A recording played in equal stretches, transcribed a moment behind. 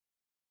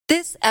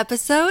This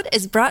episode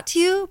is brought to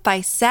you by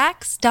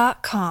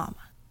Sax.com.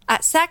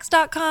 At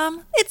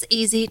Sax.com, it's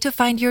easy to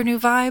find your new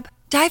vibe.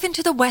 Dive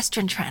into the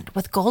Western trend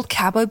with gold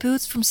cowboy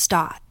boots from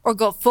Stott, or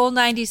go full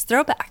 90s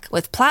throwback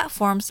with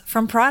platforms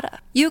from Prada.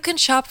 You can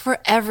shop for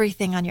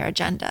everything on your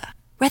agenda,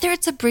 whether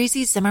it's a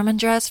breezy Zimmermann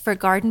dress for a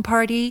garden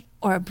party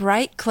or a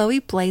bright Chloe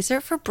blazer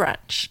for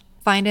brunch.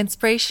 Find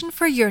inspiration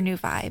for your new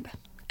vibe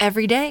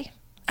every day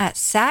at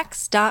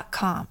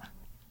Sax.com.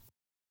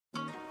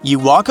 You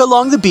walk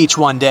along the beach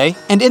one day,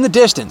 and in the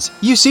distance,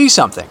 you see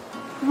something.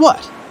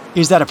 What?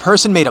 Is that a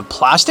person made of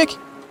plastic?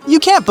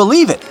 You can't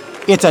believe it!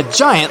 It's a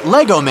giant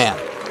Lego man!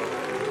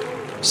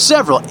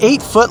 Several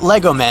 8-foot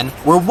Lego men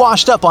were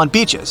washed up on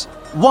beaches,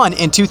 one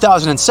in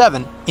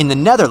 2007 in the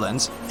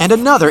Netherlands and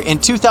another in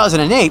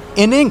 2008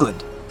 in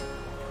England.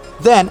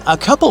 Then, a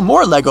couple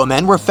more Lego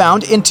men were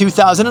found in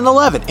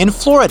 2011 in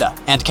Florida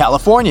and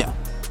California.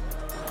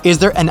 Is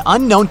there an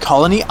unknown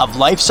colony of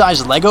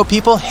life-size Lego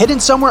people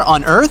hidden somewhere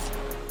on Earth?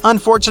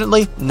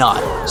 Unfortunately,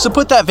 not. So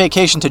put that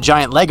vacation to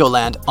Giant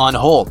Legoland on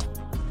hold.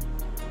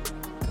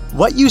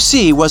 What you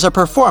see was a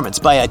performance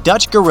by a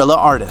Dutch guerrilla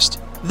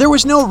artist. There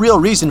was no real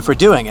reason for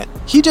doing it.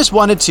 He just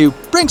wanted to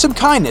bring some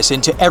kindness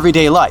into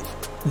everyday life.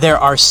 There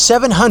are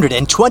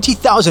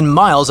 720,000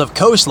 miles of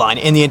coastline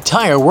in the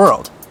entire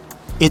world.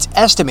 It's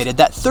estimated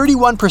that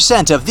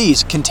 31% of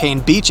these contain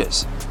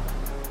beaches.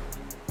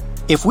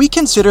 If we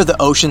consider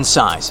the ocean's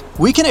size,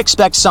 we can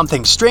expect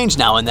something strange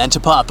now and then to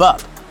pop up.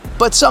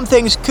 But some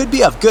things could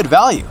be of good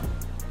value.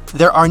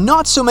 There are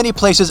not so many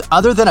places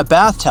other than a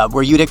bathtub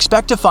where you'd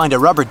expect to find a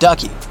rubber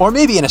ducky, or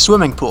maybe in a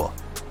swimming pool.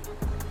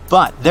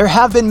 But there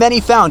have been many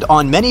found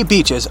on many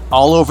beaches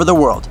all over the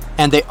world,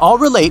 and they all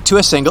relate to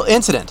a single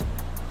incident.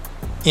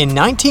 In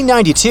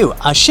 1992,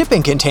 a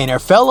shipping container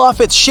fell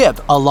off its ship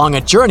along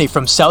a journey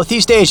from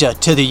Southeast Asia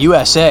to the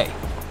USA.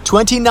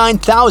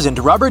 29,000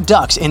 rubber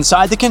ducks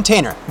inside the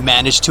container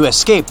managed to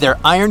escape their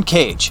iron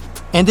cage,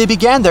 and they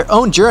began their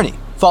own journey,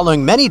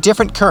 following many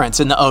different currents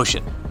in the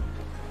ocean.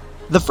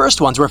 The first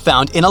ones were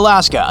found in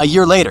Alaska a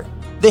year later.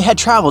 They had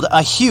traveled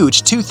a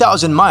huge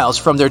 2,000 miles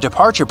from their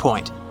departure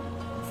point.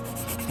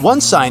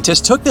 One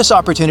scientist took this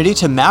opportunity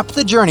to map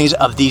the journeys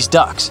of these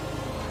ducks.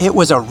 It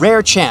was a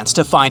rare chance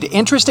to find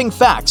interesting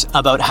facts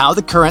about how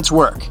the currents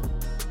work.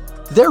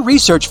 Their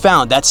research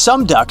found that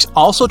some ducks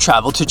also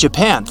traveled to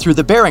Japan through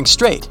the Bering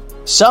Strait,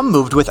 some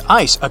moved with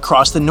ice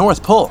across the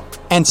North Pole,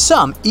 and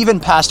some even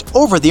passed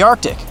over the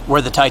Arctic,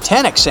 where the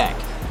Titanic sank.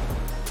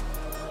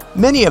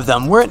 Many of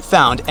them weren't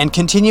found and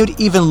continued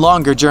even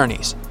longer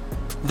journeys.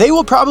 They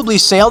will probably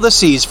sail the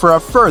seas for a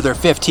further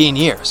 15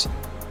 years.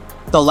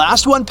 The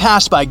last one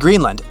passed by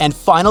Greenland and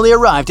finally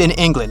arrived in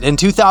England in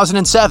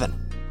 2007.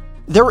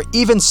 There were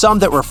even some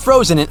that were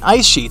frozen in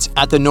ice sheets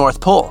at the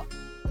North Pole.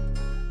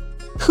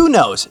 Who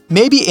knows,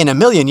 maybe in a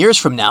million years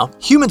from now,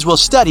 humans will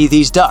study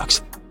these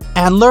ducks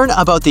and learn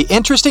about the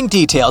interesting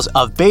details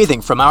of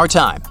bathing from our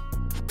time.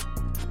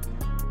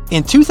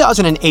 In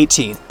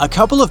 2018, a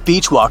couple of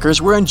beach walkers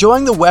were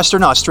enjoying the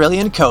Western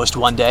Australian coast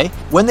one day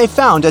when they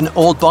found an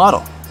old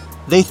bottle.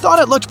 They thought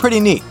it looked pretty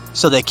neat,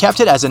 so they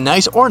kept it as a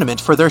nice ornament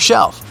for their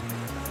shelf.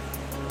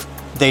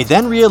 They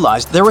then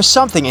realized there was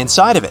something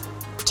inside of it.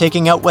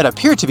 Taking out what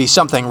appeared to be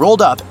something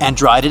rolled up and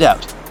dried it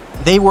out.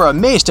 They were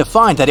amazed to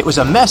find that it was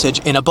a message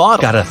in a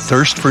bottle. Got a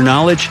thirst for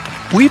knowledge?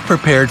 We've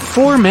prepared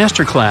 4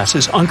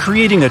 masterclasses on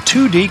creating a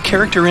 2D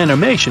character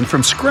animation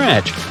from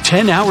scratch,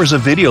 10 hours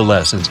of video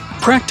lessons,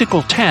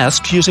 practical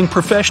tasks using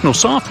professional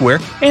software,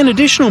 and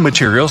additional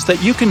materials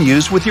that you can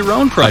use with your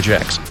own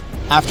projects.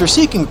 After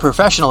seeking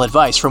professional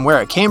advice from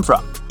where it came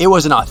from, it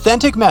was an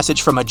authentic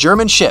message from a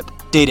German ship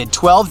dated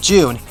 12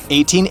 June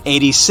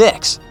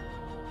 1886.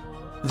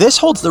 This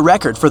holds the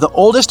record for the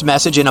oldest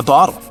message in a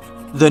bottle.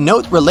 The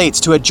note relates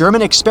to a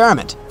German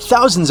experiment.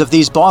 Thousands of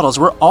these bottles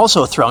were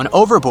also thrown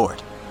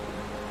overboard.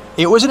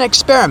 It was an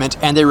experiment,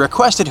 and they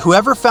requested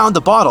whoever found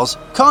the bottles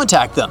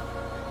contact them.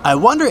 I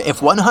wonder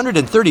if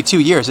 132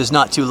 years is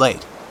not too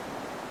late.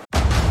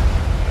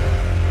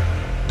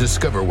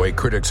 Discover why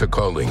critics are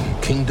calling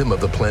Kingdom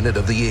of the Planet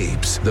of the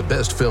Apes the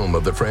best film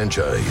of the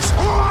franchise.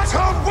 What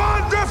a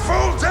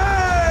wonderful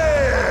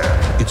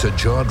day! It's a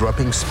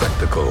jaw-dropping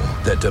spectacle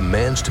that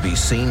demands to be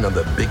seen on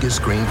the biggest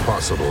screen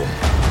possible.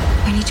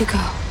 We need to go.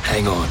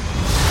 Hang on.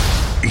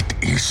 It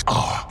is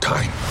our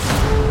time.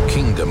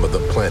 Kingdom of the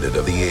Planet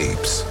of the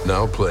Apes.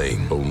 Now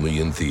playing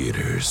only in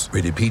theaters.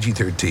 Rated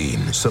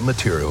PG-13. Some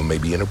material may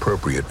be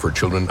inappropriate for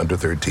children under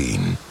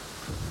 13.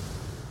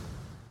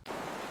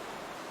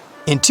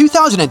 In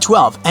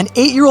 2012, an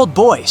 8-year-old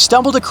boy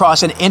stumbled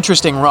across an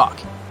interesting rock.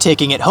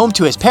 Taking it home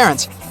to his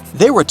parents,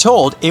 they were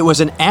told it was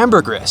an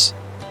ambergris.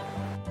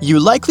 You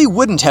likely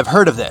wouldn't have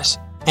heard of this.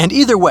 And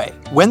either way,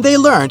 when they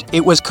learned,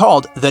 it was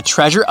called the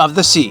treasure of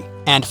the sea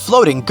and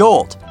floating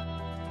gold.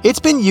 It's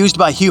been used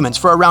by humans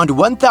for around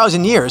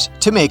 1,000 years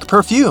to make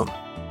perfume.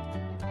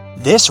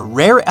 This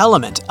rare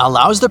element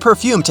allows the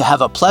perfume to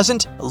have a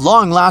pleasant,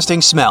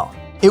 long-lasting smell.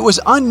 It was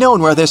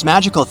unknown where this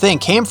magical thing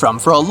came from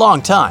for a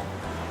long time.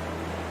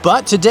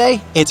 But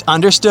today, it's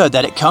understood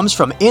that it comes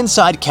from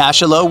inside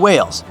cachalot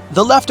whales,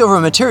 the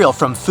leftover material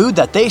from food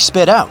that they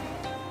spit out.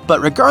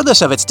 But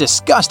regardless of its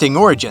disgusting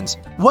origins,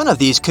 one of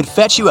these could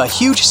fetch you a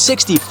huge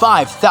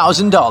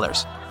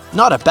 $65,000.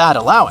 Not a bad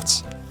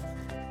allowance.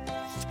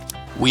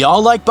 We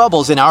all like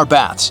bubbles in our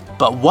baths,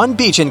 but one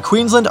beach in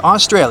Queensland,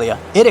 Australia,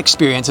 it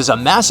experiences a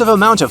massive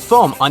amount of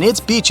foam on its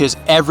beaches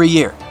every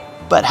year.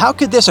 But how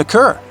could this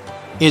occur?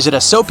 Is it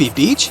a soapy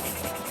beach?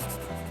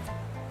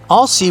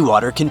 All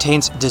seawater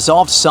contains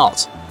dissolved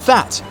salts,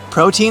 fats,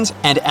 proteins,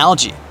 and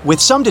algae, with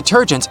some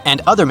detergents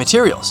and other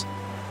materials.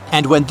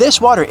 And when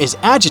this water is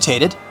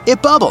agitated,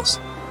 it bubbles.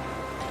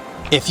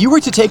 If you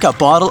were to take a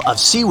bottle of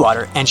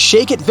seawater and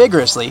shake it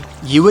vigorously,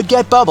 you would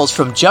get bubbles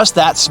from just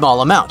that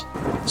small amount.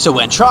 So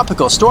when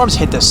tropical storms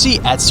hit the sea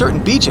at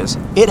certain beaches,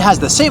 it has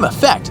the same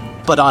effect,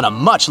 but on a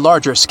much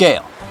larger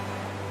scale.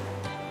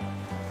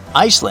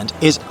 Iceland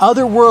is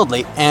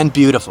otherworldly and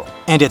beautiful,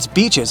 and its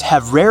beaches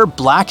have rare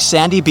black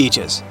sandy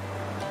beaches.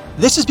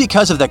 This is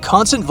because of the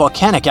constant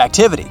volcanic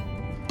activity,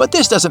 but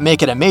this doesn't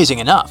make it amazing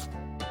enough.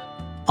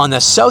 On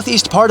the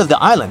southeast part of the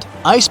island,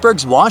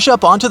 icebergs wash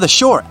up onto the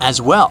shore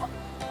as well.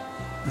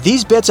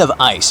 These bits of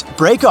ice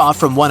break off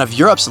from one of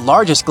Europe's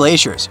largest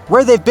glaciers,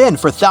 where they've been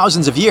for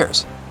thousands of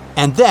years,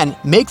 and then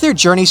make their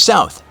journey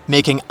south,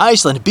 making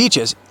Iceland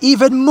beaches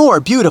even more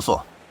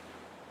beautiful.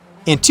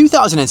 In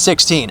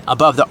 2016,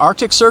 above the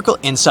Arctic Circle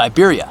in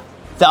Siberia,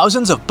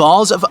 thousands of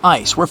balls of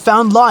ice were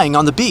found lying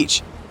on the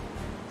beach.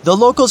 The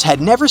locals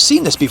had never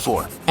seen this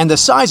before, and the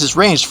sizes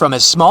ranged from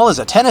as small as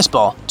a tennis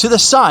ball to the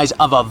size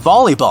of a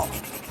volleyball.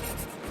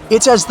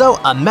 It's as though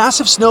a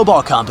massive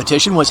snowball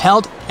competition was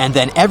held and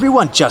then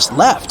everyone just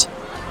left.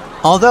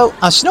 Although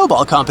a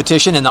snowball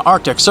competition in the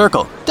Arctic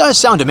Circle does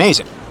sound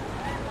amazing.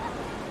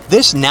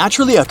 This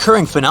naturally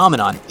occurring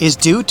phenomenon is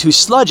due to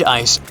sludge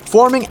ice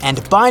forming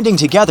and binding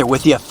together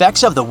with the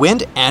effects of the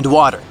wind and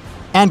water,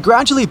 and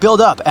gradually build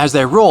up as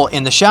they roll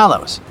in the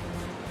shallows.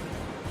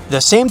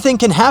 The same thing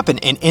can happen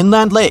in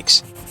inland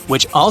lakes,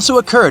 which also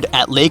occurred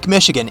at Lake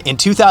Michigan in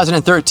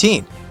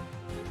 2013.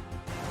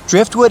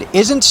 Driftwood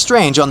isn't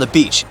strange on the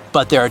beach,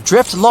 but their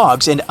drift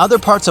logs in other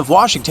parts of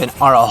Washington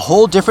are a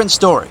whole different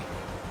story.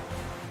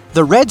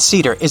 The red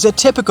cedar is a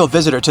typical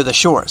visitor to the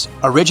shores,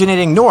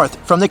 originating north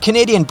from the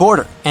Canadian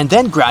border and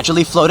then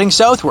gradually floating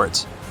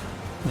southwards.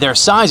 Their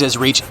sizes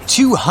reach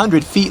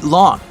 200 feet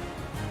long.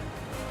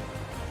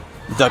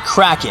 The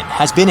Kraken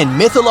has been in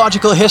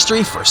mythological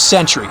history for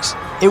centuries.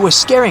 It was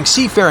scaring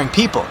seafaring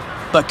people,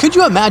 but could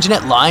you imagine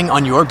it lying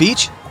on your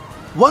beach?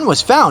 One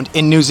was found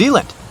in New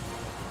Zealand.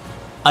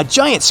 A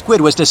giant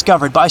squid was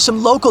discovered by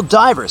some local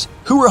divers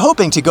who were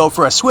hoping to go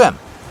for a swim,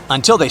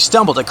 until they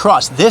stumbled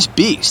across this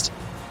beast.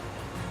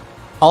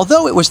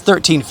 Although it was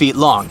 13 feet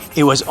long,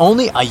 it was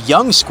only a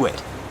young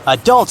squid.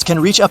 Adults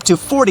can reach up to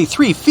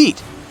 43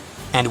 feet.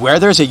 And where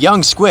there's a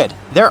young squid,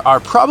 there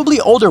are probably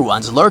older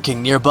ones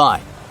lurking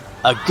nearby.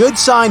 A good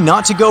sign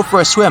not to go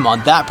for a swim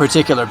on that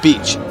particular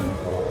beach.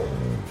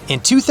 In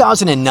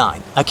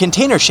 2009, a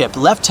container ship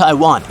left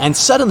Taiwan and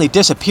suddenly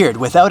disappeared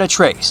without a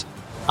trace.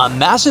 A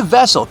massive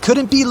vessel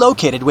couldn't be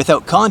located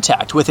without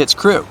contact with its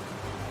crew.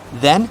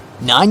 Then,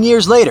 9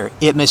 years later,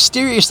 it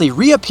mysteriously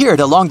reappeared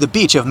along the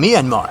beach of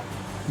Myanmar.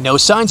 No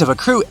signs of a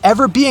crew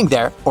ever being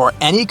there or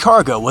any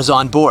cargo was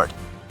on board.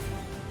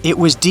 It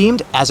was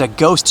deemed as a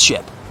ghost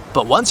ship,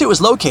 but once it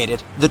was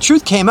located, the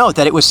truth came out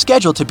that it was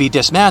scheduled to be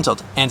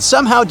dismantled and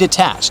somehow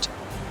detached,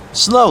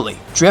 slowly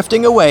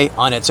drifting away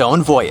on its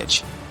own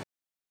voyage.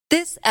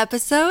 This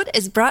episode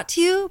is brought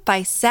to you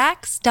by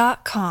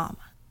Sax.com.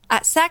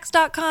 At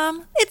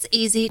Sax.com, it's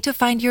easy to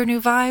find your new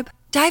vibe.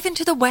 Dive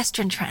into the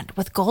Western trend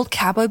with gold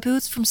cowboy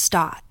boots from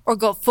Stott, or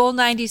go full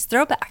 90s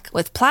throwback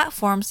with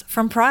platforms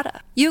from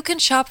Prada. You can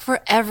shop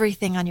for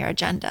everything on your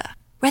agenda,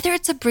 whether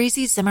it's a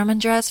breezy Zimmermann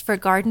dress for a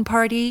garden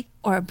party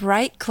or a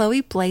bright Chloe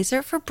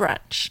blazer for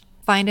brunch.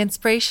 Find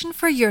inspiration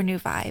for your new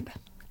vibe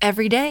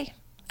every day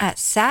at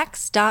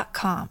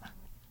Sax.com.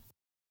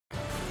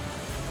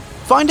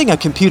 Finding a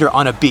computer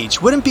on a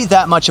beach wouldn't be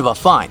that much of a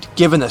find,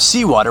 given the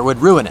seawater would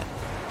ruin it.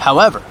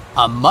 However,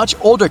 a much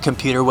older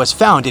computer was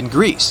found in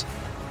Greece.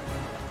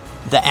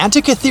 The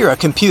Antikythera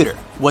computer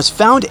was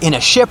found in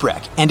a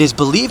shipwreck and is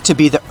believed to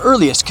be the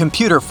earliest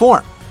computer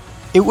form.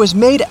 It was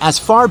made as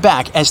far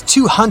back as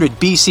 200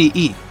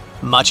 BCE,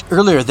 much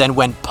earlier than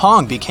when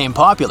Pong became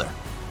popular.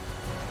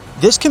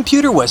 This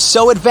computer was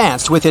so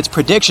advanced with its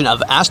prediction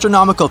of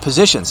astronomical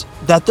positions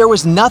that there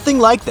was nothing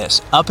like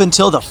this up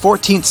until the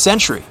 14th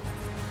century.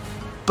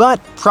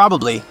 But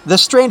probably the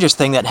strangest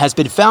thing that has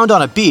been found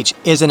on a beach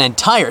is an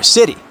entire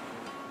city.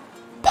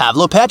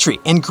 Pavlopetri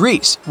in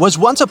Greece was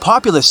once a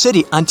populous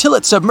city until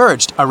it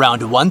submerged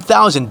around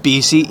 1000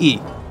 BCE.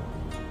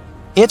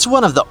 It's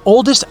one of the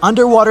oldest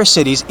underwater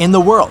cities in the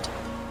world.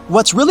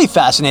 What's really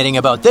fascinating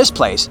about this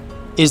place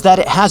is that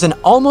it has an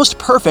almost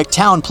perfect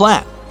town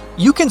plan.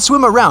 You can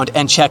swim around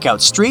and check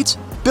out streets,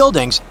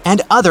 buildings,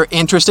 and other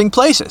interesting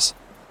places.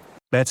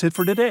 That's it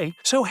for today.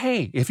 So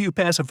hey, if you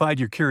pacified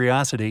your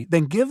curiosity,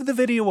 then give the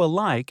video a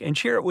like and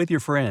share it with your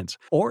friends.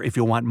 Or if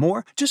you want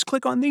more, just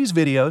click on these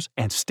videos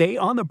and stay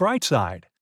on the bright side.